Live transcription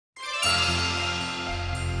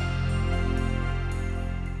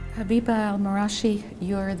Habiba Al-Marashi,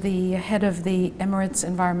 you're the head of the Emirates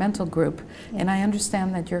Environmental Group, Yes. and I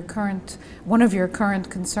understand that one of your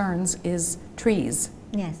current concerns is trees.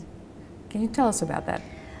 Yes. Can you tell us about that?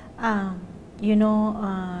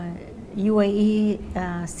 UAE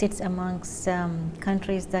sits amongst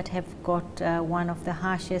countries that have got one of the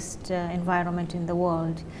harshest environment in the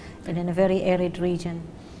world, and in a very arid region.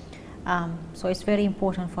 So it's very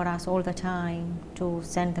important for us all the time to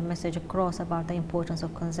send the message across about the importance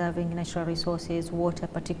of conserving natural resources, water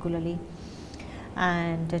particularly,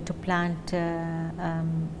 and to plant,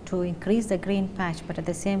 to increase the green patch, but at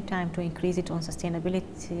the same time to increase it on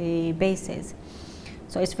sustainability basis.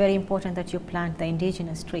 So it's very important that you plant the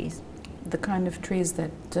indigenous trees. The kind of trees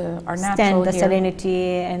that are natural Stand the here.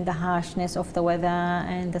 salinity and the harshness of the weather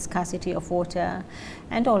and the scarcity of water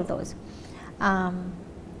and all those.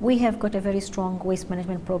 We have got a very strong waste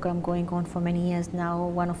management program going on for many years now.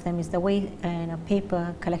 One of them is the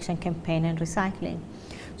paper collection campaign and recycling.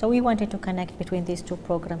 So we wanted to connect between these two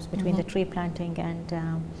programs, between the tree planting and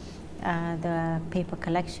the paper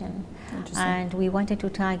collection, and we wanted to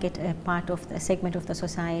target a part of the segment of the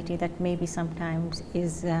society that maybe sometimes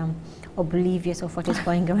is oblivious of what is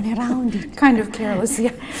going on around it. Kind of careless,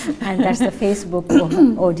 yeah. And that's the Facebook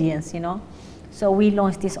audience, you know. So we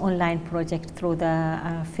launched this online project through the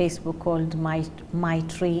Facebook called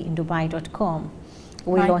mytreeindubai.com.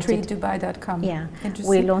 mytreedubai.com. Yeah,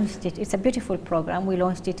 we launched it. It's a beautiful program. We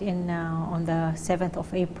launched it on the 7th of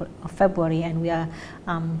February, and we are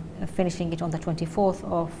finishing it on the 24th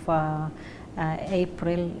of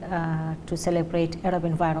April to celebrate Arab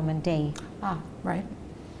Environment Day. Ah, right.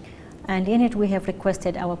 And in it we have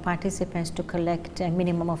requested our participants to collect a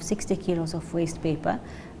minimum of 60 kilos of waste paper,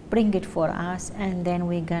 bring it for us, and then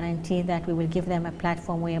we guarantee that we will give them a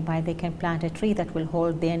platform whereby they can plant a tree that will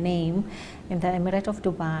hold their name in the Emirate of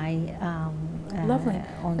Dubai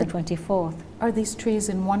on the 24th. Are these trees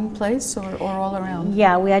in one place or all around?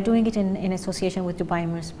 Yeah, we are doing it in association with Dubai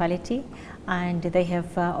Municipality, and they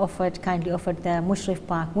have kindly offered the Mushrif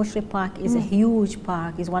Park. Mushrif Park is a huge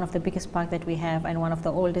park, is one of the biggest parks that we have and one of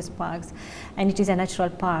the oldest parks, and it is a natural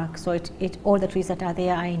park, so all the trees that are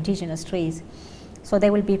there are indigenous trees. So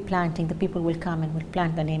they will be planting, the people will come and will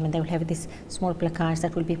plant the name, and they will have these small placards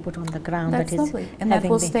that will be put on the ground. That's lovely, and that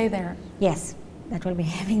will stay there. Yes, that will be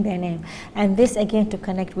having their name. And this again to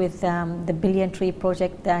connect with the Billion Tree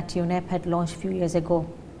project that UNEP had launched a few years ago.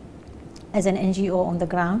 As an NGO on the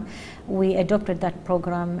ground, we adopted that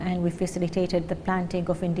program and we facilitated the planting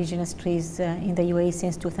of indigenous trees in the UAE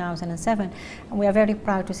since 2007. And we are very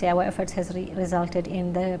proud to say our efforts has resulted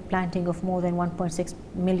in the planting of more than 1.6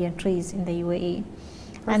 million trees in the UAE.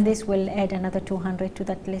 Perfect. And this will add another 200 to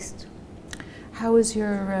that list. How is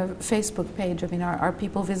your Facebook page? I mean, are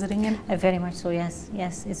people visiting it? Very much so, yes.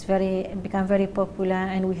 Yes, it's become very popular,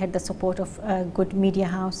 and we had the support of good media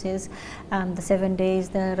houses, the 7 days,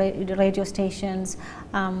 the radio stations.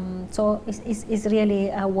 So it's really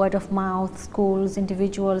a word of mouth, schools,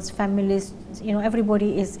 individuals, families, you know,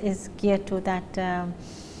 everybody is geared to that.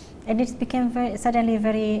 And it became suddenly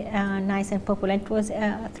very nice and popular. It was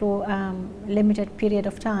through limited period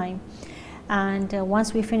of time. And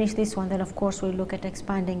once we finish this one, then of course we'll look at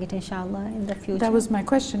expanding it, inshallah, in the future. That was my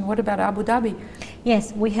question. What about Abu Dhabi?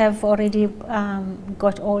 Yes, we have already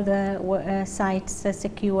got all the sites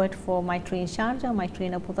secured for My Tree in Sharjah, My Tree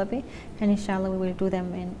in Abu Dhabi, and inshallah we will do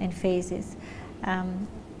them in phases.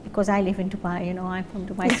 Because I live in Dubai, you know, I'm from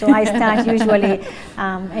Dubai, so I start usually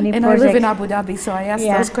any and project. I live in Abu Dhabi, so I ask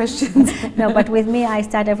those questions. No, but with me, I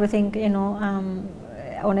start everything, you know,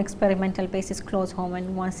 on experimental basis, close home,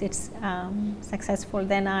 and once it's successful,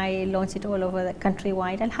 then I launch it all over the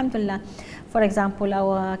countrywide. Alhamdulillah. For example,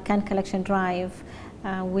 our can collection drive,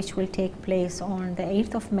 which will take place on the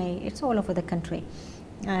 8th of May, it's all over the country.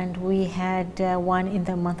 And we had one in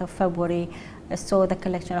the month of February, saw the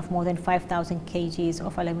collection of more than 5,000 kgs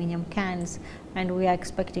of aluminium cans, and we are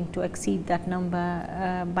expecting to exceed that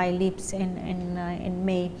number by leaps in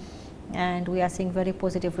May. And we are seeing very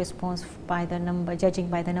positive response by the number, judging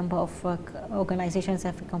by the number of organizations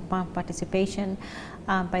that have confirmed participation,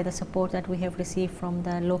 by the support that we have received from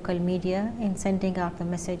the local media in sending out the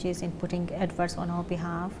messages, in putting adverts on our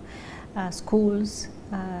behalf, schools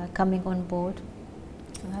coming on board.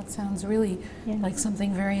 That sounds really like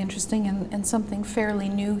something very interesting and something fairly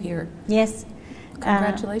new here. Yes,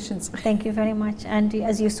 Congratulations. Thank you very much. And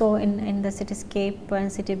as you saw in the Cityscape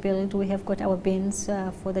and City Build, we have got our bins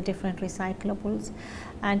for the different recyclables.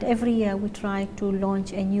 And every year we try to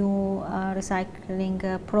launch a new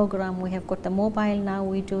recycling program. We have got the mobile now,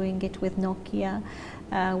 we're doing it with Nokia.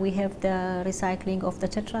 We have the recycling of the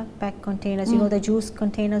Tetra Pak containers, you know, the juice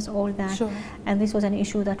containers, all that. Sure. And this was an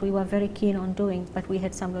issue that we were very keen on doing, but we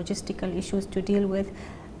had some logistical issues to deal with.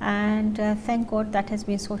 And thank God that has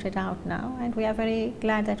been sorted out now. And we are very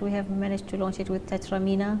glad that we have managed to launch it with Tetra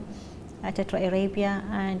Mina, Tetra Arabia,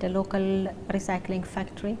 and a local recycling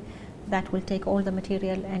factory that will take all the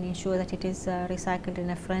material and ensure that it is recycled in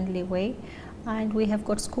a friendly way. And we have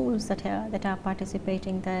got schools that are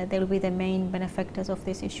participating. They will be the main benefactors of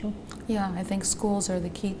this issue. Yeah, I think schools are the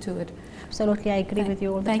key to it. Absolutely, I agree with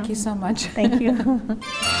you all the time. Thank you so much. Thank you.